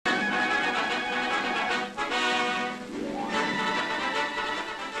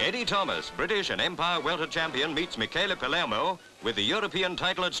Eddie Thomas, British and Empire Welterweight Champion, meets Michele Palermo with the European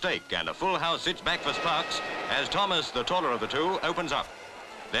title at stake, and a full house sits back for sparks as Thomas, the taller of the two, opens up.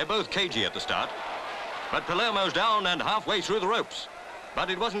 They're both cagey at the start, but Palermo's down and halfway through the ropes. But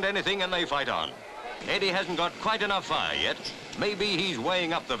it wasn't anything and they fight on. Eddie hasn't got quite enough fire yet. Maybe he's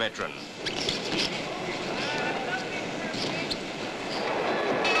weighing up the veteran. With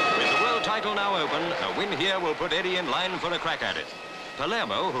the world title now open, a win here will put Eddie in line for a crack at it.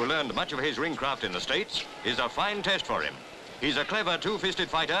 Palermo, who learned much of his ring craft in the States, is a fine test for him. He's a clever two-fisted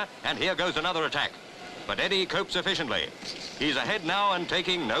fighter, and here goes another attack. But Eddie copes efficiently. He's ahead now and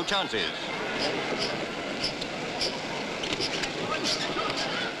taking no chances.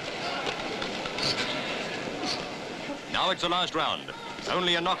 Now it's the last round.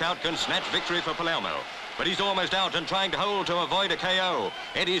 Only a knockout can snatch victory for Palermo. But he's almost out and trying to hold to avoid a KO.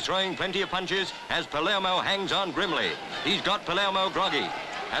 Eddie's throwing plenty of punches as Palermo hangs on grimly. He's got Palermo groggy.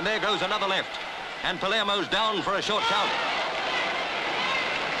 And there goes another left. And Palermo's down for a short count.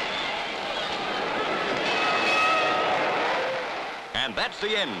 And that's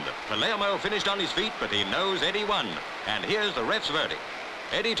the end. Palermo finished on his feet, but he knows Eddie won. And here's the ref's verdict.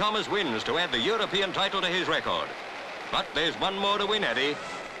 Eddie Thomas wins to add the European title to his record. But there's one more to win, Eddie.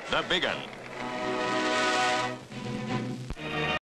 The big un.